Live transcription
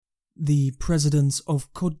The president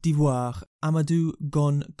of Côte d'Ivoire, Amadou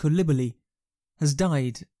Gon Coulibaly, has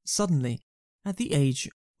died suddenly at the age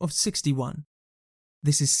of 61.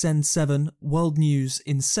 This is Sen 7 World News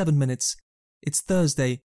in 7 minutes. It's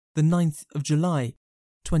Thursday, the 9th of July,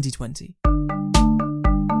 2020.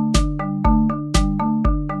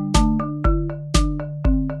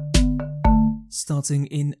 Starting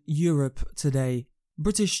in Europe today,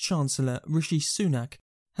 British Chancellor Rishi Sunak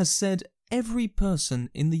has said every person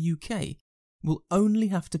in the UK will only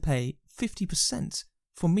have to pay 50%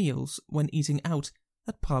 for meals when eating out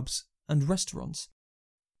at pubs and restaurants.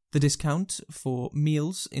 The discount for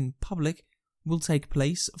meals in public will take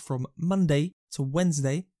place from Monday to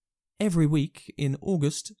Wednesday every week in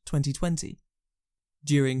August 2020.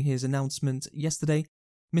 During his announcement yesterday,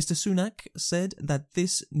 Mr. Sunak said that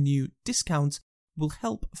this new discount will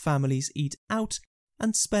help families eat out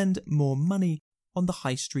and spend more money on the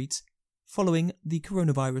high street following the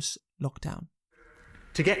coronavirus lockdown.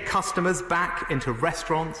 To get customers back into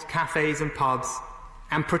restaurants, cafes and pubs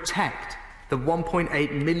and protect the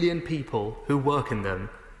 1.8 million people who work in them,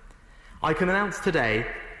 I can announce today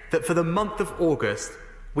that for the month of August,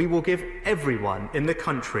 we will give everyone in the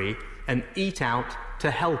country an Eat Out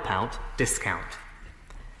to Help Out discount.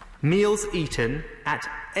 Meals eaten at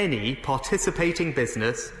any participating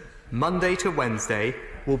business, Monday to Wednesday,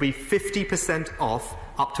 will be 50% off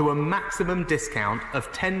up to a maximum discount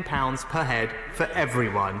of £10 per head for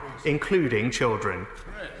everyone, including children.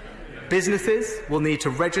 Businesses will need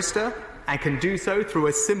to register and can do so through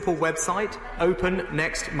a simple website open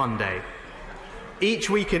next Monday.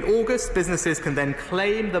 Each week in August, businesses can then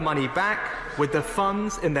claim the money back with the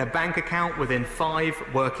funds in their bank account within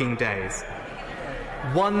 5 working days.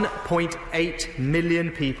 1.8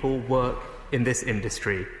 million people work in this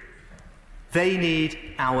industry. They need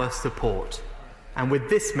our support. And with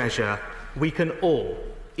this measure, we can all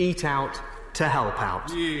eat out to help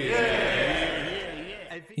out.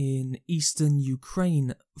 In eastern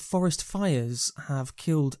Ukraine, forest fires have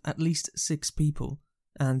killed at least 6 people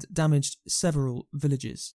and damaged several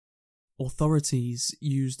villages. Authorities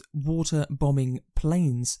used water-bombing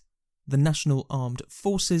planes, the National Armed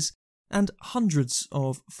Forces, and hundreds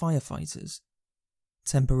of firefighters.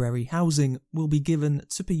 Temporary housing will be given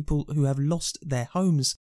to people who have lost their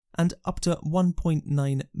homes, and up to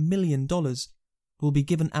 $1.9 million will be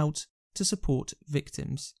given out to support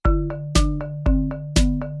victims.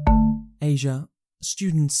 Asia.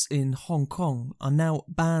 Students in Hong Kong are now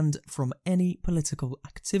banned from any political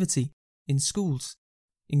activity in schools,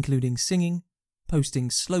 including singing, posting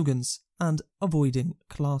slogans, and avoiding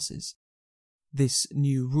classes. This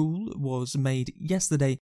new rule was made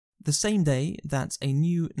yesterday, the same day that a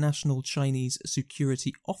new National Chinese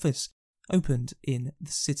Security Office opened in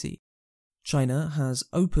the city. China has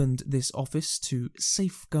opened this office to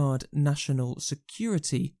safeguard national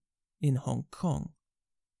security in Hong Kong.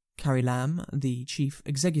 Carrie Lam, the chief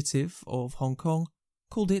executive of Hong Kong,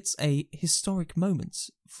 called it a historic moment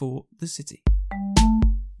for the city.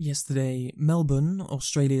 Yesterday, Melbourne,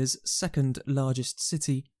 Australia's second largest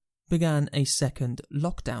city, began a second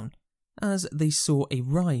lockdown as they saw a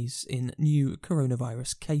rise in new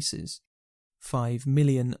coronavirus cases. 5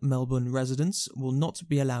 million Melbourne residents will not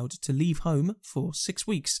be allowed to leave home for 6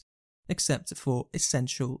 weeks, except for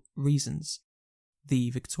essential reasons.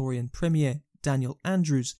 The Victorian Premier, Daniel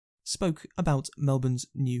Andrews, spoke about Melbourne's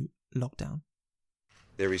new lockdown.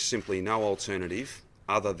 There is simply no alternative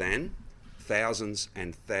other than thousands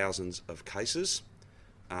and thousands of cases,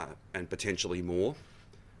 and potentially more,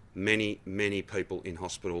 many people in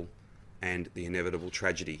hospital, and the inevitable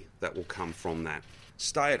tragedy that will come from that.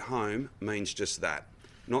 Stay at home means just that.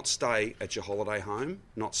 Not stay at your holiday home,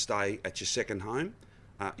 not stay at your second home.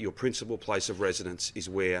 Your principal place of residence is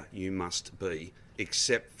where you must be,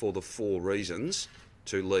 except for the 4 reasons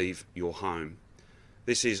to leave your home.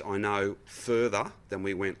 This is, I know, further than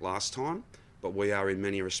we went last time, but we are in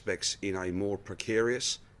many respects in a more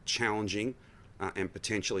precarious, challenging and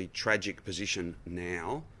potentially tragic position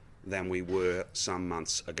now than we were some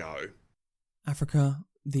months ago. Africa.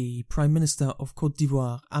 The Prime Minister of Côte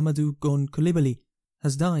d'Ivoire, Amadou Gon Coulibaly,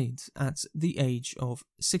 has died at the age of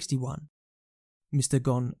 61. Mr.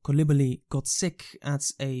 Gon Coulibaly got sick at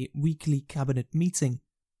a weekly cabinet meeting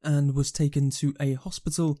and was taken to a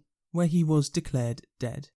hospital where he was declared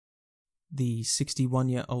dead. The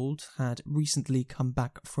 61-year-old had recently come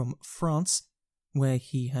back from France, where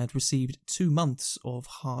he had received 2 months of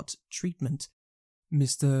heart treatment.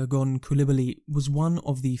 Mr. Gon Coulibaly was one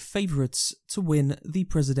of the favourites to win the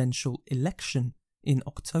presidential election in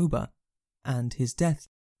October, and his death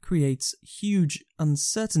creates huge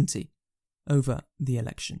uncertainty over the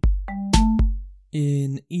election.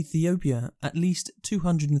 In Ethiopia, at least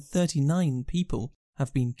 239 people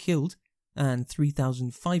have been killed and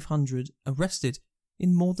 3,500 arrested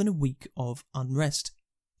in more than a week of unrest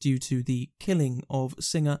due to the killing of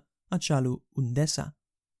singer Hachalu Hundessa.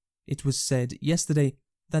 It was said yesterday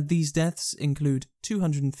that these deaths include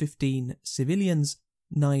 215 civilians,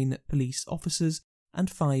 9 police officers, and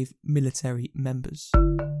 5 military members.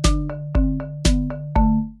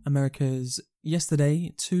 America's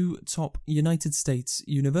yesterday, 2 top United States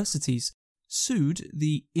universities sued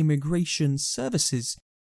the Immigration Services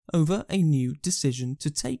over a new decision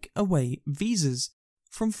to take away visas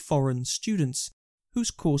from foreign students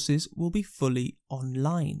whose courses will be fully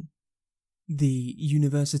online. The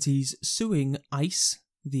universities suing ICE,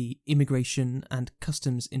 the Immigration and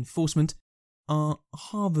Customs Enforcement, are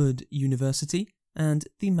Harvard University and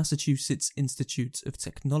the Massachusetts Institute of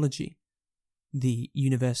Technology. The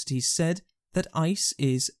universities said that ICE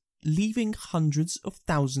is leaving hundreds of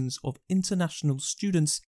thousands of international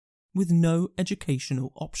students with no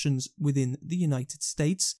educational options within the United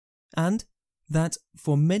States, and that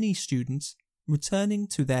for many students, returning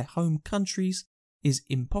to their home countries is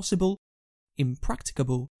impossible,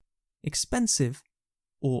 impracticable, expensive,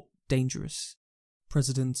 or dangerous.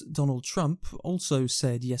 President Donald Trump also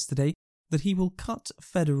said yesterday that he will cut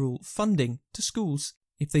federal funding to schools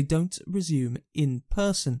if they don't resume in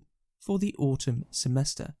person for the autumn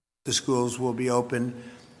semester. The schools will be open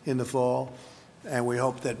in the fall, and we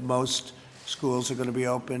hope that most schools are going to be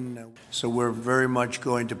open. So we're very much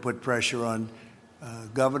going to put pressure on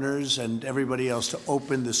governors and everybody else to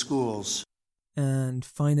open the schools. And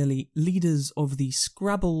finally, leaders of the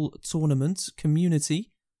Scrabble tournament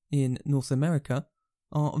community in North America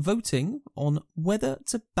are voting on whether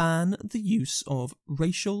to ban the use of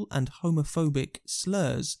racial and homophobic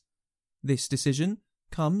slurs. This decision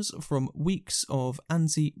comes from weeks of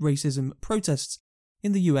anti-racism protests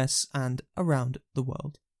in the US and around the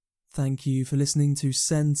world. Thank you for listening to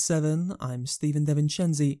Send 7. I'm Stephen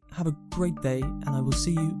DeVincenzi. Have a great day, and I will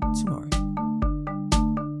see you tomorrow.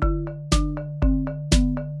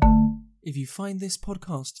 If you find this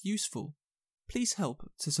podcast useful, please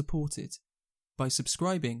help to support it by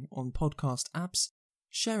subscribing on podcast apps,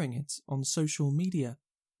 sharing it on social media,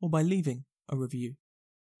 or by leaving a review.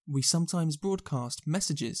 We sometimes broadcast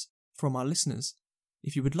messages from our listeners.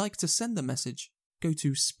 If you would like to send a message, go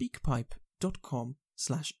to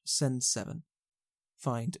speakpipe.com/send7.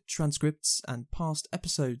 Find transcripts and past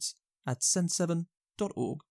episodes at send7.org.